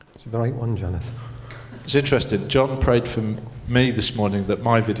Is it the right one, Janet? It's interesting. John prayed for me this morning that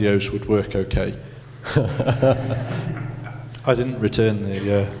my videos would work okay. I didn't return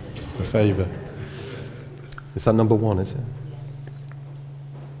the favour. Is that number one, is it?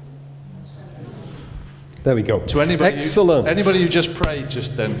 There we go. To anybody Excellent. Anybody who just prayed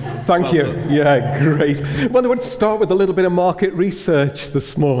just then. Thank you. Done. Yeah, great. Well, I want to start with a little bit of market research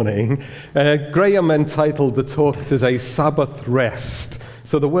this morning. Graham entitled the talk today, Sabbath Rest.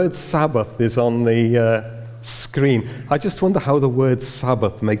 So the word Sabbath is on the screen. I just wonder how the word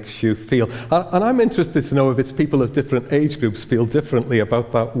Sabbath makes you feel. And I'm interested to know if it's people of different age groups feel differently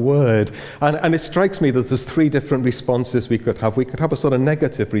about that word. And it strikes me that there's three different responses we could have. We could have a sort of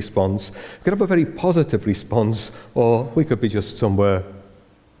negative response, we could have a very positive response, or we could be just somewhere,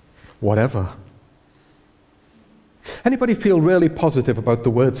 whatever. Anybody feel really positive about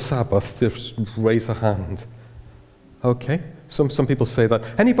the word Sabbath? Just raise a hand. Okay. Some people say that.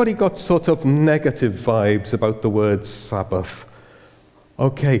 Anybody got sort of negative vibes about the word Sabbath?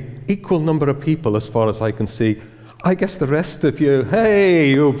 Okay, equal number of people as far as I can see. I guess the rest of you,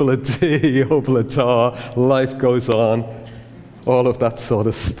 hey, oobla-dee, oobla-da, life goes on, all of that sort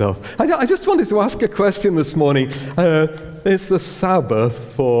of stuff. I just wanted to ask a question this morning. Is the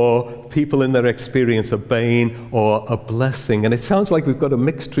Sabbath for people in their experience a bane or a blessing? And it sounds like we've got a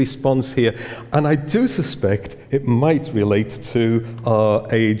mixed response here. And I do suspect it might relate to our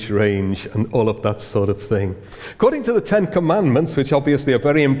age range and all of that sort of thing. According to the Ten Commandments, which obviously are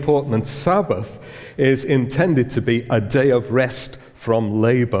very important, Sabbath is intended to be a day of rest from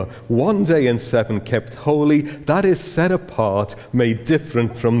labor. 1 day in 7 kept holy, that is set apart, made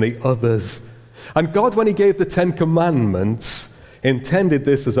different from the others. And God, when he gave the Ten Commandments, intended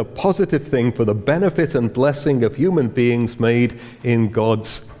this as a positive thing for the benefit and blessing of human beings made in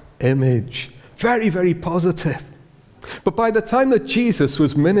God's image. Very, very positive. But by the time that Jesus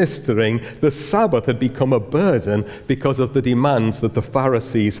was ministering, the Sabbath had become a burden because of the demands that the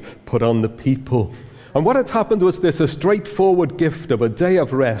Pharisees put on the people. And what had happened was this: a straightforward gift of a day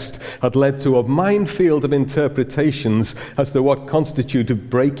of rest had led to a minefield of interpretations as to what constituted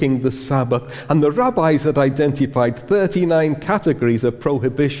breaking the Sabbath. And the rabbis had identified 39 categories of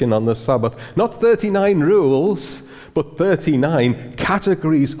prohibition on the Sabbath. Not 39 rules, but 39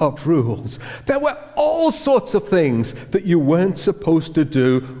 categories of rules. There were all sorts of things that you weren't supposed to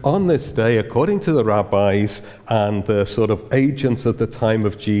do on this day, according to the rabbis and the sort of agents at the time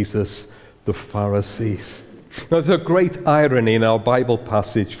of Jesus, the Pharisees. Now, there's a great irony in our Bible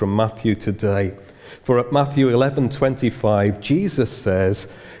passage from Matthew today. For at Matthew 11:25, Jesus says,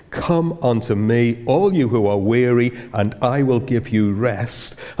 "Come unto me, all you who are weary, and I will give you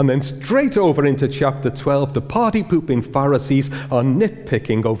rest." And then straight over into chapter 12, the party-pooping Pharisees are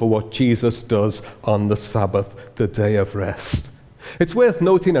nitpicking over what Jesus does on the Sabbath, the day of rest. It's worth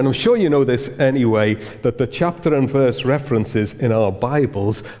noting, and I'm sure you know this anyway, that the chapter and verse references in our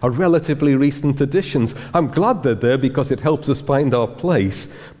Bibles are relatively recent additions. I'm glad they're there because it helps us find our place,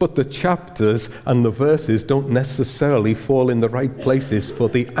 but the chapters and the verses don't necessarily fall in the right places for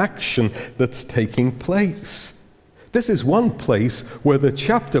the action that's taking place. This is one place where the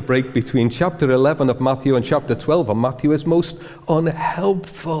chapter break between chapter 11 of Matthew and chapter 12 of Matthew is most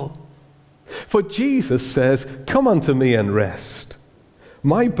unhelpful. For Jesus says, "Come unto me and rest.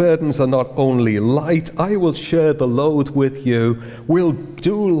 My burdens are not only light, I will share the load with you. We'll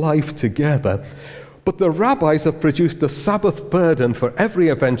do life together." But the rabbis have produced a Sabbath burden for every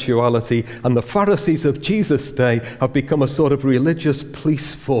eventuality, and the Pharisees of Jesus' day have become a sort of religious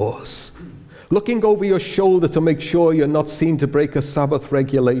police force. Looking over your shoulder to make sure you're not seen to break a Sabbath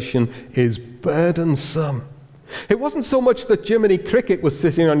regulation is burdensome. It wasn't so much that Jiminy Cricket was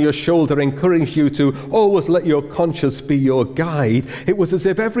sitting on your shoulder encouraging you to always let your conscience be your guide. It was as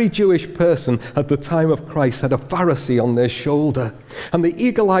if every Jewish person at the time of Christ had a Pharisee on their shoulder. And the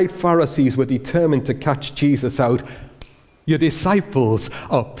eagle-eyed Pharisees were determined to catch Jesus out. Your disciples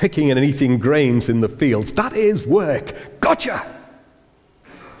are picking and eating grains in the fields. That is work. Gotcha!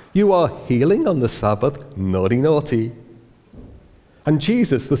 You are healing on the Sabbath. Naughty, naughty. And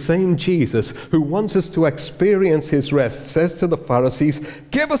Jesus, the same Jesus who wants us to experience his rest, says to the Pharisees,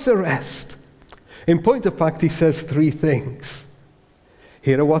 "Give us a rest." In point of fact, he says three things.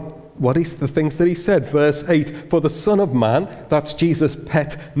 Here are what is the things that he said. Verse 8, "For the Son of Man," that's Jesus'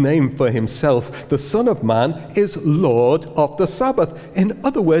 pet name for himself, "the Son of Man is Lord of the Sabbath." In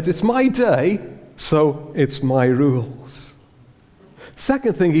other words, it's my day, so it's my rules.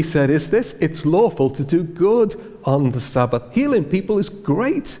 Second thing he said is this: it's lawful to do good on the Sabbath. Healing people is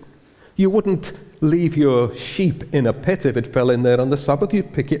great. You wouldn't leave your sheep in a pit if it fell in there on the Sabbath.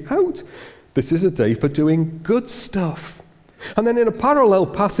 You'd pick it out. This is a day for doing good stuff. And then in a parallel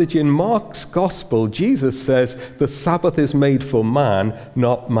passage in Mark's Gospel, Jesus says, the Sabbath is made for man,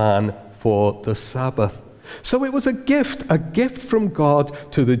 not man for the Sabbath. So it was a gift from God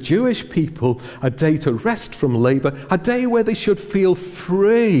to the Jewish people, a day to rest from labor, a day where they should feel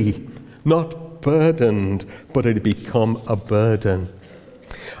free, not burdened, but it had become a burden.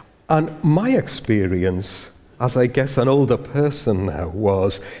 And my experience, as I guess an older person now,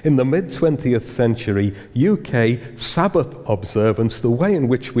 was in the mid-20th century, UK Sabbath observance, the way in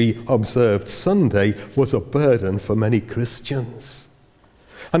which we observed Sunday, was a burden for many Christians.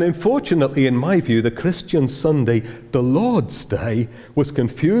 And unfortunately, in my view, the Christian Sunday, the Lord's Day, was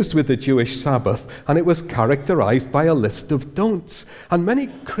confused with the Jewish Sabbath, and it was characterized by a list of don'ts. And many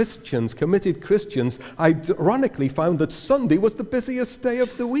Christians, committed Christians, ironically found that Sunday was the busiest day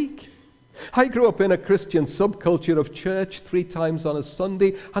of the week. I grew up in a Christian subculture of church 3 times on a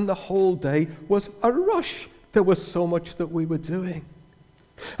Sunday, and the whole day was a rush. There was so much that we were doing.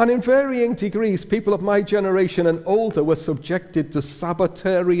 And in varying degrees, people of my generation and older were subjected to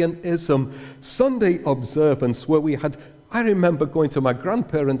Sabbatarianism, Sunday observance, where we had, I remember going to my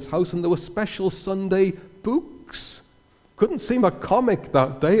grandparents' house and there were special Sunday books. Couldn't seem a comic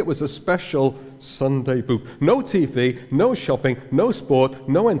that day, it was a special Sunday book. No TV, no shopping, no sport,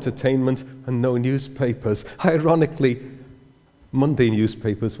 no entertainment, and no newspapers. Ironically, Monday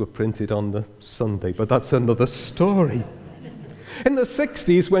newspapers were printed on the Sunday, but that's another story. In the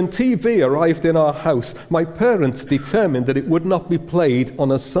 60s, when TV arrived in our house, my parents determined that it would not be played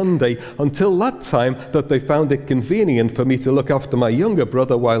on a Sunday until that time that they found it convenient for me to look after my younger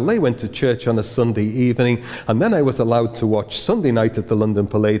brother while they went to church on a Sunday evening, and then I was allowed to watch Sunday night at the London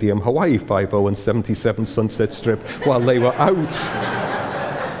Palladium, Hawaii 5-0 and 77 Sunset Strip while they were out.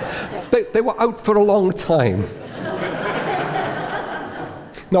 They were out for a long time.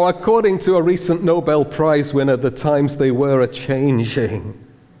 Now, according to a recent Nobel Prize winner, the times they were a-changing.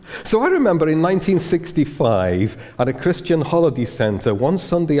 So I remember in 1965, at a Christian holiday centre, one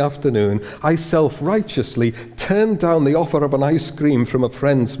Sunday afternoon, I self-righteously turned down the offer of an ice cream from a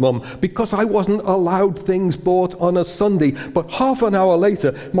friend's mum because I wasn't allowed things bought on a Sunday. But half an hour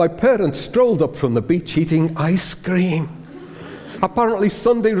later, my parents strolled up from the beach eating ice cream. Apparently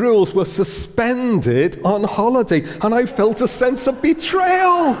Sunday rules were suspended on holiday, and I felt a sense of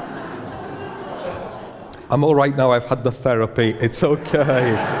betrayal. I'm all right now, I've had the therapy, it's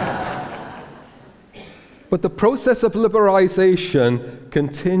okay. But the process of liberalization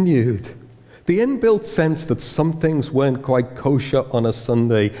continued. The inbuilt sense that some things weren't quite kosher on a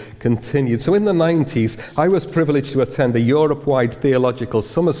Sunday continued. So in the 90s, I was privileged to attend a Europe-wide theological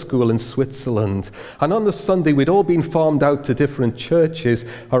summer school in Switzerland. And on the Sunday, we'd all been farmed out to different churches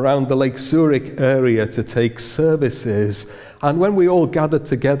around the Lake Zurich area to take services. And when we all gathered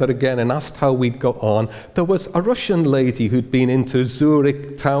together again and asked how we'd got on, there was a Russian lady who'd been into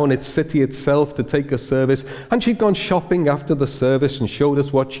Zurich town, its city itself, to take a service, and she'd gone shopping after the service and showed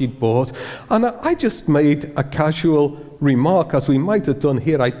us what she'd bought. And I just made a casual remark, as we might have done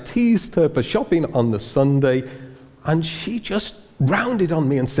here. I teased her for shopping on the Sunday, and she just rounded on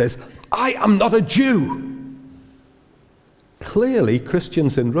me and says, "I am not a Jew." Clearly,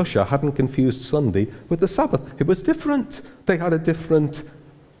 Christians in Russia hadn't confused Sunday with the Sabbath. It was different. They had a different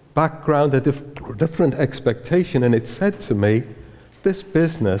background, a different expectation, and it said to me, this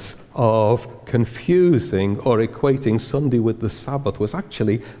business of confusing or equating Sunday with the Sabbath was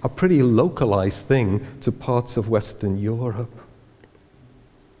actually a pretty localized thing to parts of Western Europe.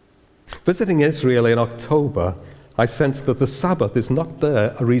 Visiting Israel in October, I sensed that the Sabbath is not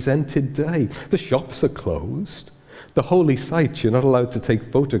there, a resented day. The shops are closed. The holy sites, you're not allowed to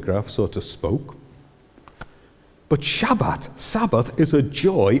take photographs or to smoke. But Shabbat, Sabbath, is a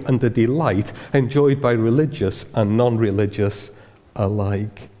joy and a delight enjoyed by religious and non-religious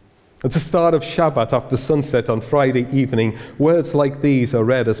alike. At the start of Shabbat, after sunset on Friday evening, words like these are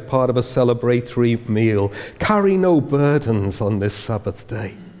read as part of a celebratory meal. Carry no burdens on this Sabbath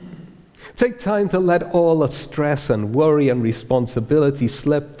day. Take time to let all the stress and worry and responsibility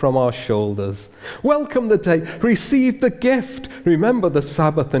slip from our shoulders. Welcome the day. Receive the gift. Remember the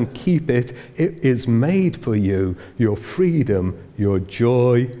Sabbath and keep it. It is made for you. Your freedom, your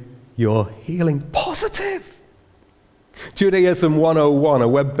joy, your healing. Positive. Judaism 101, a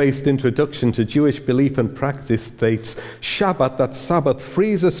web-based introduction to Jewish belief and practice, states, Shabbat, that Sabbath,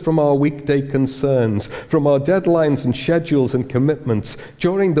 frees us from our weekday concerns, from our deadlines and schedules and commitments.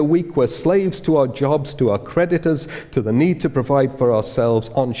 During the week, we're slaves to our jobs, to our creditors, to the need to provide for ourselves.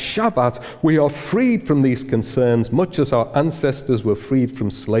 On Shabbat, we are freed from these concerns, much as our ancestors were freed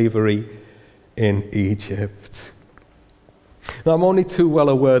from slavery in Egypt. Now, I'm only too well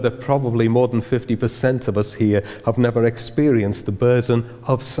aware that probably more than 50% of us here have never experienced the burden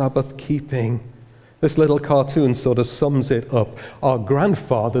of Sabbath keeping. This little cartoon sort of sums it up. Our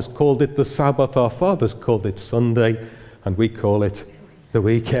grandfathers called it the Sabbath, our fathers called it Sunday, and we call it the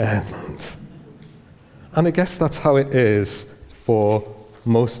weekend. And I guess that's how it is for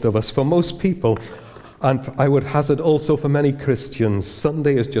most of us, for most people. And I would hazard also for many Christians,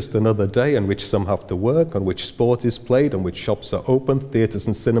 Sunday is just another day on which some have to work, on which sport is played, on which shops are open, theatres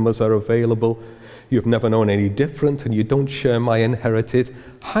and cinemas are available. You've never known any different, and you don't share my inherited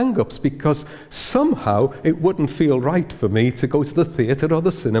hang-ups, because somehow it wouldn't feel right for me to go to the theatre or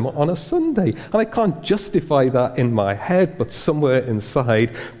the cinema on a Sunday. And I can't justify that in my head, but somewhere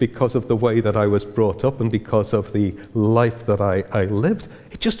inside, because of the way that I was brought up and because of the life that I lived,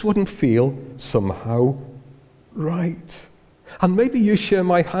 it just wouldn't feel somehow right. And maybe you share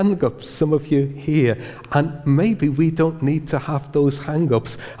my hang-ups, some of you here, and maybe we don't need to have those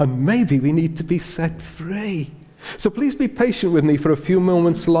hang-ups, and maybe we need to be set free. So please be patient with me for a few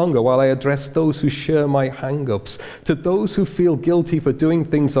moments longer while I address those who share my hang-ups. To those who feel guilty for doing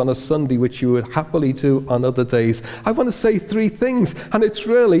things on a Sunday which you would happily do on other days, I want to say three things, and it's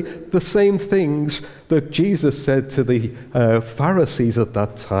really the same things that Jesus said to the Pharisees at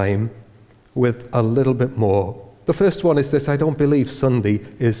that time, with a little bit more. The first one is this: I don't believe Sunday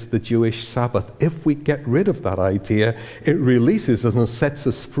is the Jewish Sabbath. If we get rid of that idea, it releases us and sets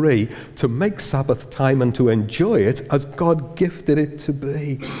us free to make Sabbath time and to enjoy it as God gifted it to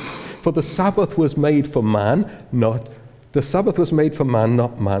be. For the Sabbath was made for man, not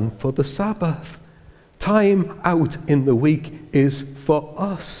man for the Sabbath. Time out in the week is for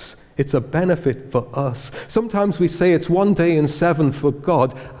us. It's a benefit for us. Sometimes we say it's 1 day in 7 for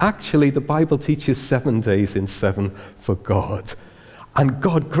God. Actually, the Bible teaches 7 days in 7 for God. And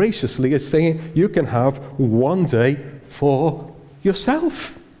God graciously is saying you can have 1 day for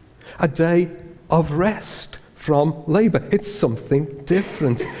yourself. A day of rest from labor. It's something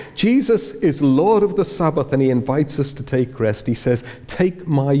different. Jesus is Lord of the Sabbath, and he invites us to take rest. He says, "Take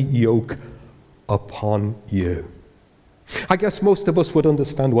my yoke upon you." I guess most of us would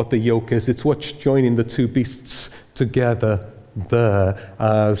understand what the yoke is. It's what's joining the two beasts together there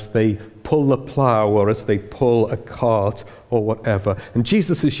as they pull the plow or as they pull a cart or whatever. And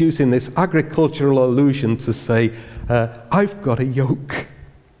Jesus is using this agricultural allusion to say, I've got a yoke.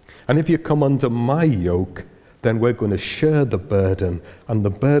 And if you come under my yoke, then we're going to share the burden. And the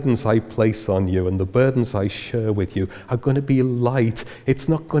burdens I place on you and the burdens I share with you are going to be light. It's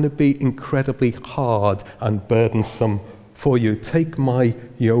not going to be incredibly hard and burdensome for you. Take my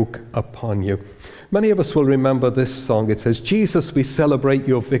yoke upon you. Many of us will remember this song. It says, Jesus, we celebrate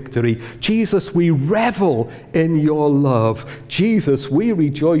your victory. Jesus, we revel in your love. Jesus, we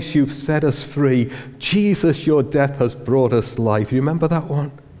rejoice you've set us free. Jesus, your death has brought us life. You remember that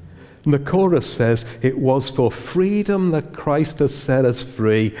one? And the chorus says, it was for freedom that Christ has set us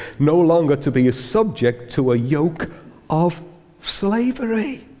free, no longer to be subject to a yoke of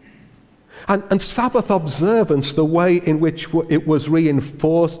slavery. And Sabbath observance, the way in which it was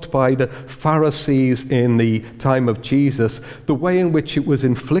reinforced by the Pharisees in the time of Jesus, the way in which it was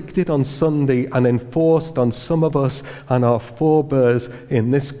inflicted on Sunday and enforced on some of us and our forebears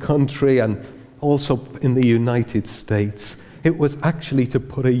in this country and also in the United States, it was actually to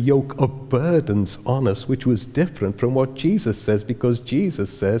put a yoke of burdens on us, which was different from what Jesus says, because Jesus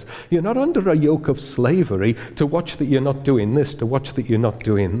says, you're not under a yoke of slavery to watch that you're not doing this, to watch that you're not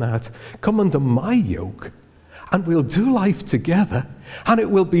doing that. Come under my yoke, and we'll do life together, and it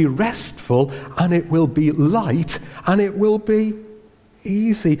will be restful, and it will be light, and it will be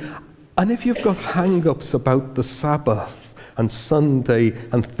easy. And if you've got hang-ups about the Sabbath, and Sunday,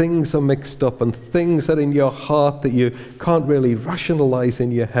 and things are mixed up, and things are in your heart that you can't really rationalize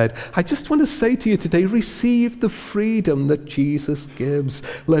in your head, I just want to say to you today, receive the freedom that Jesus gives.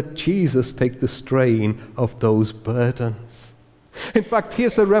 Let Jesus take the strain of those burdens. In fact,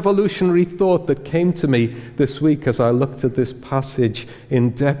 here's the revolutionary thought that came to me this week as I looked at this passage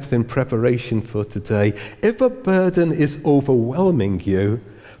in depth in preparation for today. If a burden is overwhelming you,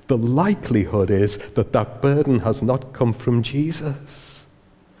 the likelihood is that that burden has not come from Jesus.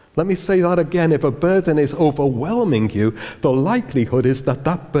 Let me say that again. If a burden is overwhelming you, the likelihood is that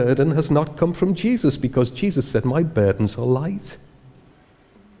that burden has not come from Jesus, because Jesus said, my burdens are light.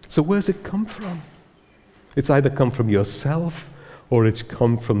 So where's it come from? It's either come from yourself or it's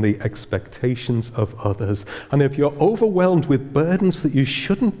come from the expectations of others. And if you're overwhelmed with burdens that you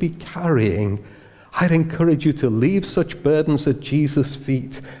shouldn't be carrying, I'd encourage you to leave such burdens at Jesus'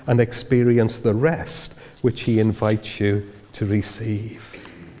 feet and experience the rest which he invites you to receive.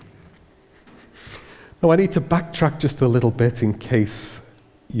 Now, I need to backtrack just a little bit in case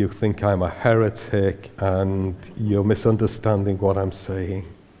you think I'm a heretic and you're misunderstanding what I'm saying.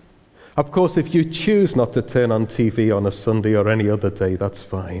 Of course, if you choose not to turn on TV on a Sunday or any other day, that's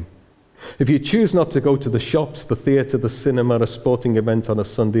fine. If you choose not to go to the shops, the theatre, the cinema, a sporting event on a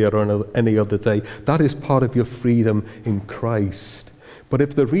Sunday or on any other day, that is part of your freedom in Christ. But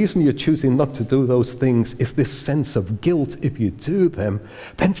if the reason you're choosing not to do those things is this sense of guilt if you do them,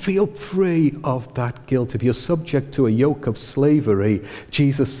 then feel free of that guilt. If you're subject to a yoke of slavery,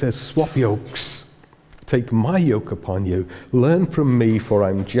 Jesus says, swap yokes. Take my yoke upon you. Learn from me, for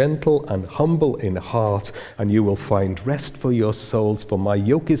I'm gentle and humble in heart, and you will find rest for your souls. For my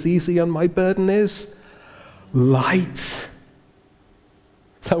yoke is easy and my burden is light.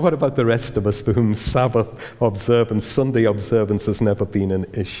 Now, what about the rest of us for whom Sabbath observance, Sunday observance has never been an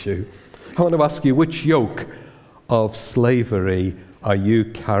issue? I want to ask you, which yoke of slavery are you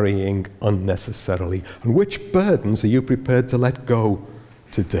carrying unnecessarily? And which burdens are you prepared to let go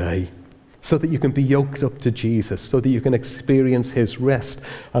today so that you can be yoked up to Jesus, so that you can experience his rest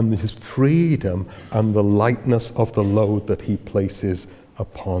and his freedom and the lightness of the load that he places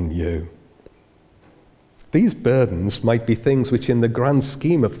upon you? These burdens might be things which in the grand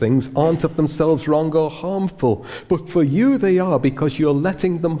scheme of things aren't of themselves wrong or harmful, but for you they are because you're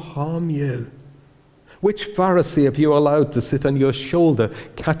letting them harm you. Which Pharisee have you allowed to sit on your shoulder,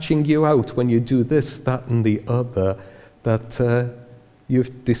 catching you out when you do this, that, and the other, that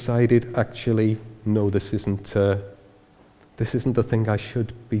you've decided, actually, no, this isn't the thing I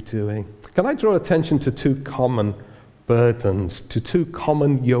should be doing? Can I draw attention to two common burdens, to two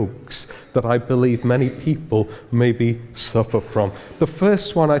common yokes that I believe many people maybe suffer from? The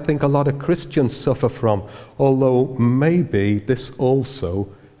first one I think a lot of Christians suffer from, although maybe this also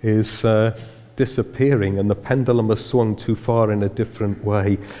is disappearing and the pendulum has swung too far in a different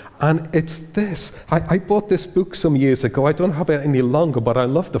way. And it's this. I bought this book some years ago. I don't have it any longer, but I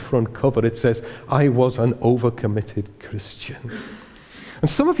love the front cover. It says, I was an overcommitted Christian. And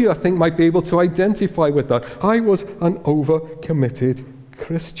some of you, I think, might be able to identify with that. I was an overcommitted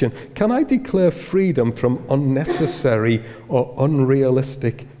Christian. Can I declare freedom from unnecessary or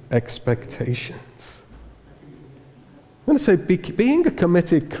unrealistic expectations? I'm going to say being a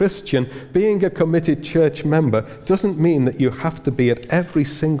committed Christian, being a committed church member, doesn't mean that you have to be at every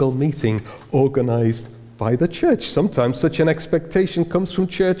single meeting organized by the church. Sometimes such an expectation comes from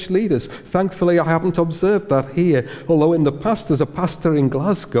church leaders. Thankfully, I haven't observed that here, although in the past, as a pastor in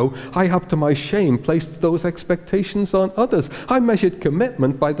Glasgow, I have to my shame placed those expectations on others. I measured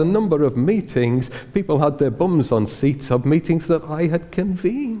commitment by the number of meetings people had their bums on seats of meetings that I had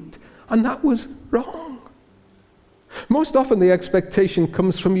convened, and that was wrong. Most often the expectation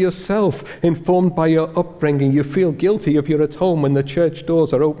comes from yourself, informed by your upbringing. You feel guilty if you're at home when the church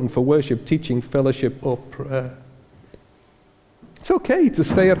doors are open for worship, teaching, fellowship, or prayer. It's okay to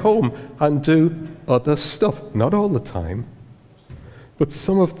stay at home and do other stuff. Not all the time, but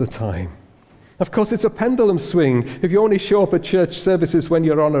some of the time. Of course, it's a pendulum swing. If you only show up at church services when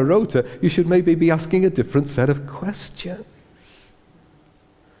you're on a rota, you should maybe be asking a different set of questions.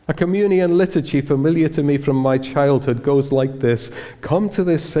 A communion liturgy familiar to me from my childhood goes like this: come to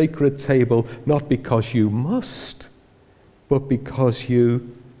this sacred table not because you must, but because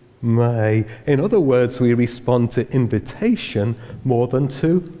you may. In other words, we respond to invitation more than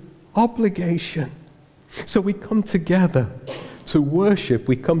to obligation. So we come together to worship,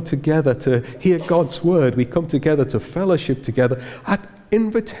 we come together to hear God's word, we come together to fellowship together at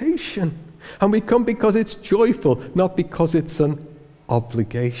invitation. And we come because it's joyful, not because it's an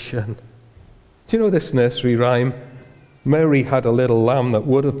obligation. Do you know this nursery rhyme? Mary had a little lamb that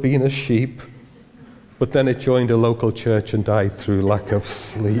would have been a sheep, but then it joined a local church and died through lack of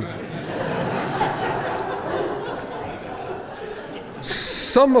sleep.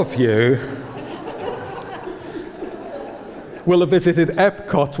 Some of you will have visited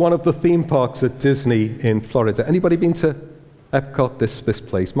Epcot, one of the theme parks at Disney in Florida. Anybody been to Epcot, this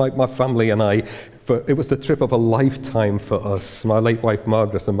place? My family and I, it was the trip of a lifetime for us, my late wife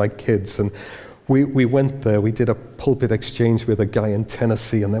Margaret and my kids, and we went there. We did a pulpit exchange with a guy in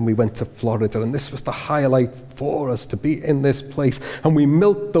Tennessee, and then we went to Florida, and this was the highlight for us, to be in this place. And we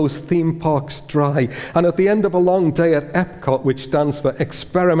milked those theme parks dry. And at the end of a long day at Epcot, which stands for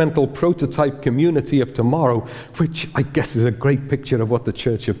Experimental Prototype Community of Tomorrow, which I guess is a great picture of what the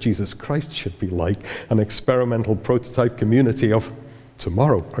Church of Jesus Christ should be like, an experimental prototype community of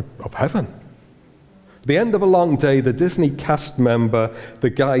tomorrow, of heaven. The end of a long day, the Disney cast member, the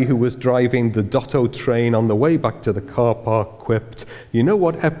guy who was driving the Dotto train on the way back to the car park, quipped, "You know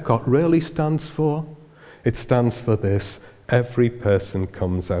what Epcot really stands for? It stands for this: every person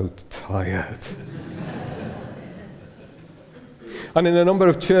comes out tired." And in a number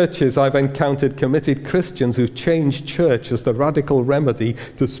of churches, I've encountered committed Christians who've changed church as the radical remedy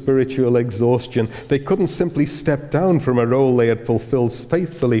to spiritual exhaustion. They couldn't simply step down from a role they had fulfilled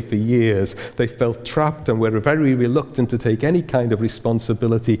faithfully for years. They felt trapped and were very reluctant to take any kind of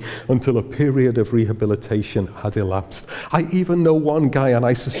responsibility until a period of rehabilitation had elapsed. I even know one guy, and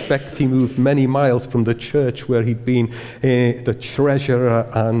I suspect he moved many miles from the church where he'd been the treasurer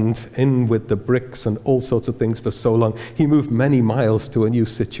and in with the bricks and all sorts of things for so long. He moved many miles to a new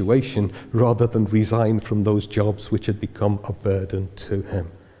situation rather than resign from those jobs which had become a burden to him.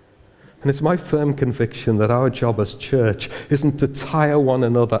 And it's my firm conviction that our job as church isn't to tire one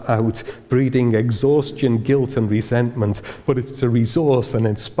another out, breeding exhaustion, guilt, and resentment, but it's to resource and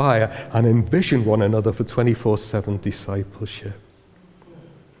inspire and envision one another for 24/7 discipleship.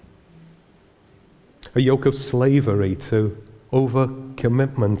 A yoke of slavery to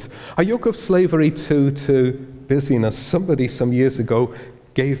overcommitment. A yoke of slavery to busyness. Somebody some years ago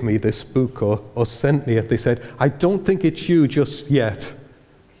gave me this book or sent me it. They said, I don't think it's you just yet,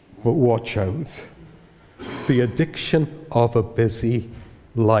 but watch out. The addiction of a busy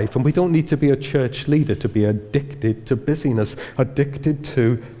life. And we don't need to be a church leader to be addicted to busyness, addicted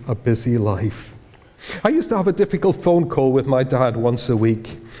to a busy life. I used to have a difficult phone call with my dad once a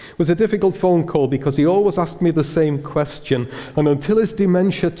week. It was a difficult phone call because he always asked me the same question, and until his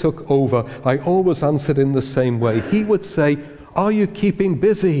dementia took over, I always answered in the same way. He would say, "Are you keeping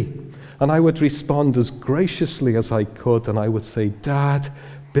busy?" And I would respond as graciously as I could, and I would say, "Dad,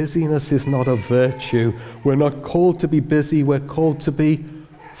 busyness is not a virtue. We're not called to be busy, we're called to be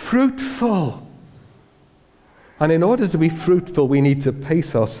fruitful." And in order to be fruitful, we need to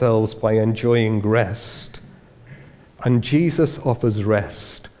pace ourselves by enjoying rest. And Jesus offers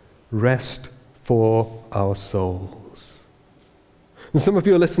rest for our souls. And some of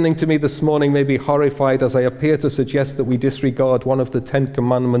you listening to me this morning may be horrified as I appear to suggest that we disregard one of the 10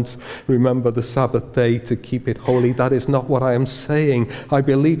 commandments, remember the Sabbath day to keep it holy. That is not what I am saying. I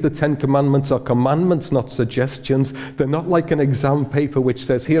believe the 10 commandments are commandments, not suggestions. They're not like an exam paper which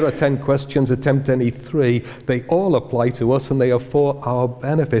says, here are 10 questions, attempt any 3. They all apply to us and they are for our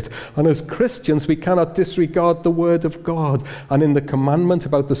benefit. And as Christians, we cannot disregard the word of God. And in the commandment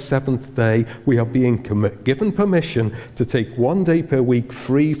about the 7th day, we are being given permission to take 1 day per week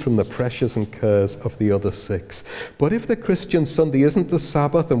free from the pressures and cares of the other 6. But if the Christian Sunday isn't the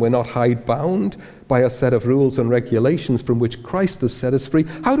Sabbath and we're not hidebound by a set of rules and regulations from which Christ has set us free,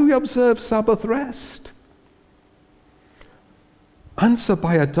 how do we observe Sabbath rest? Answer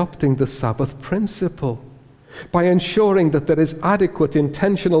by adopting the Sabbath principle, by ensuring that there is adequate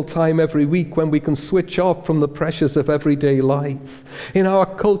intentional time every week when we can switch off from the pressures of everyday life. In our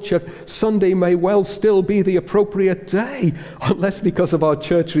culture, Sunday may well still be the appropriate day, unless because of our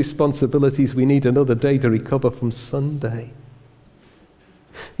church responsibilities we need another day to recover from Sunday.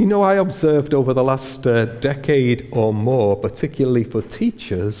 You know, I observed over the last decade or more, particularly for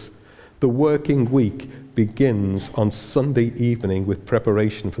teachers, the working week begins on Sunday evening with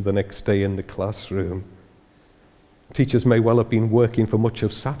preparation for the next day in the classroom. Teachers may well have been working for much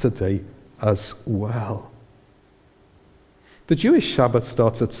of Saturday as well. The Jewish Sabbath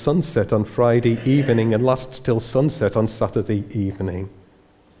starts at sunset on Friday evening and lasts till sunset on Saturday evening.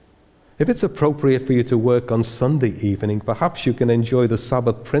 If it's appropriate for you to work on Sunday evening, perhaps you can enjoy the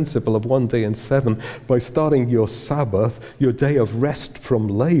Sabbath principle of 1 day in 7 by starting your Sabbath, your day of rest from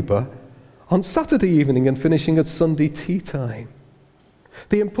labor, on Saturday evening and finishing at Sunday tea time.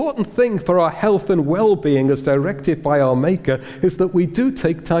 The important thing for our health and well-being as directed by our Maker is that we do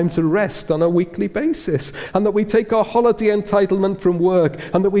take time to rest on a weekly basis, and that we take our holiday entitlement from work,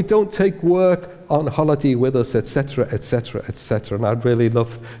 and that we don't take work on holiday with us, etc., etc., etc. And I really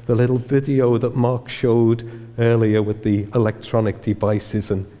loved the little video that Mark showed earlier with the electronic devices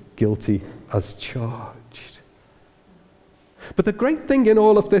and guilty as charged. But the great thing in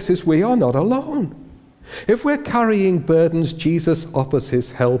all of this is we are not alone. If we're carrying burdens, Jesus offers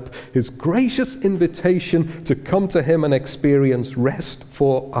his help, his gracious invitation to come to him and experience rest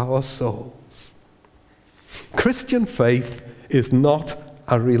for our souls. Christian faith is not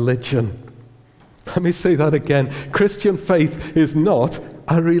a religion. Let me say that again. Christian faith is not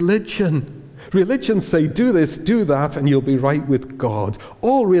a religion. Religions say, do this, do that, and you'll be right with God.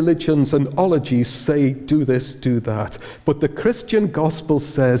 All religions and ologies say, do this, do that. But the Christian gospel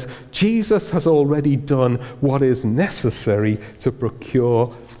says, Jesus has already done what is necessary to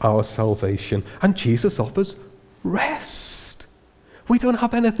procure our salvation. And Jesus offers rest. We don't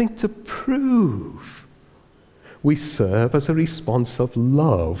have anything to prove. We serve as a response of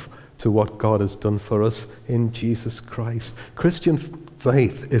love to what God has done for us in Jesus Christ. Christian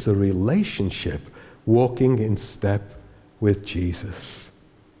faith is a relationship walking in step with Jesus.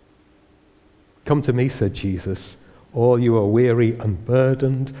 Come to me, said Jesus, all you are weary and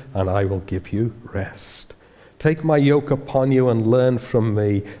burdened, and I will give you rest. Take my yoke upon you and learn from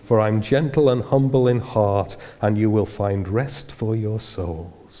me, for I'm gentle and humble in heart, and you will find rest for your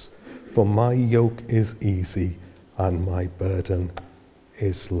souls. For my yoke is easy and my burden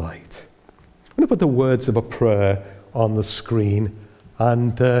is light. I'm going to put the words of a prayer on the screen,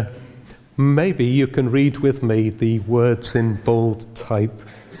 and maybe you can read with me the words in bold type.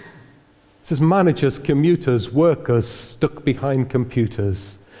 It says, managers, commuters, workers stuck behind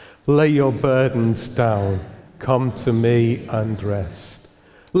computers, lay your burdens down, come to me and rest.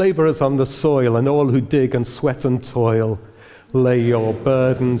 Laborers on the soil and all who dig and sweat and toil, lay your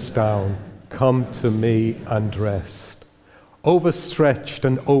burdens down, come to me and rest. Overstretched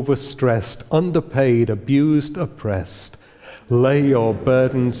and overstressed, underpaid, abused, oppressed, lay your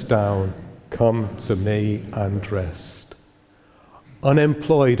burdens down, come to me and rest.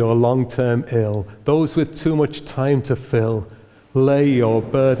 Unemployed or long-term ill, those with too much time to fill, lay your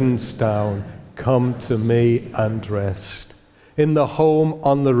burdens down, come to me and rest. In the home,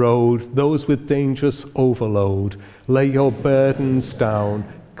 on the road, those with dangerous overload, lay your burdens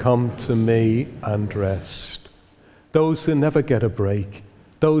down, come to me and rest. Those who never get a break,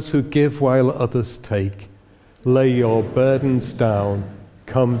 those who give while others take, lay your burdens down,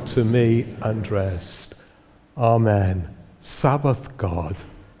 come to me and rest. Amen. Sabbath God,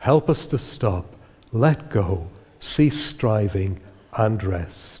 help us to stop, let go, cease striving, and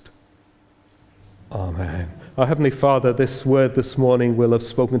rest. Amen. Our Heavenly Father, this word this morning will have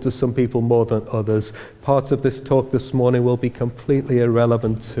spoken to some people more than others. Parts of this talk this morning will be completely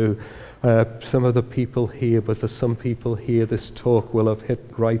irrelevant to some of the people here, but for some people here, this talk will have hit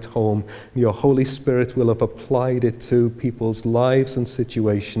right home. Your Holy Spirit will have applied it to people's lives and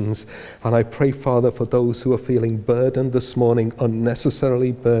situations. And I pray, Father, for those who are feeling burdened this morning,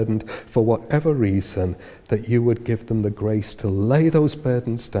 unnecessarily burdened for whatever reason, that you would give them the grace to lay those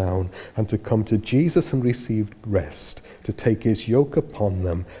burdens down and to come to Jesus and receive rest, to take his yoke upon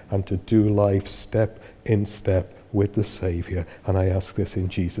them and to do life step in step with the Savior. And I ask this in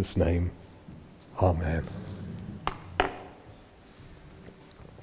Jesus' name. Amen.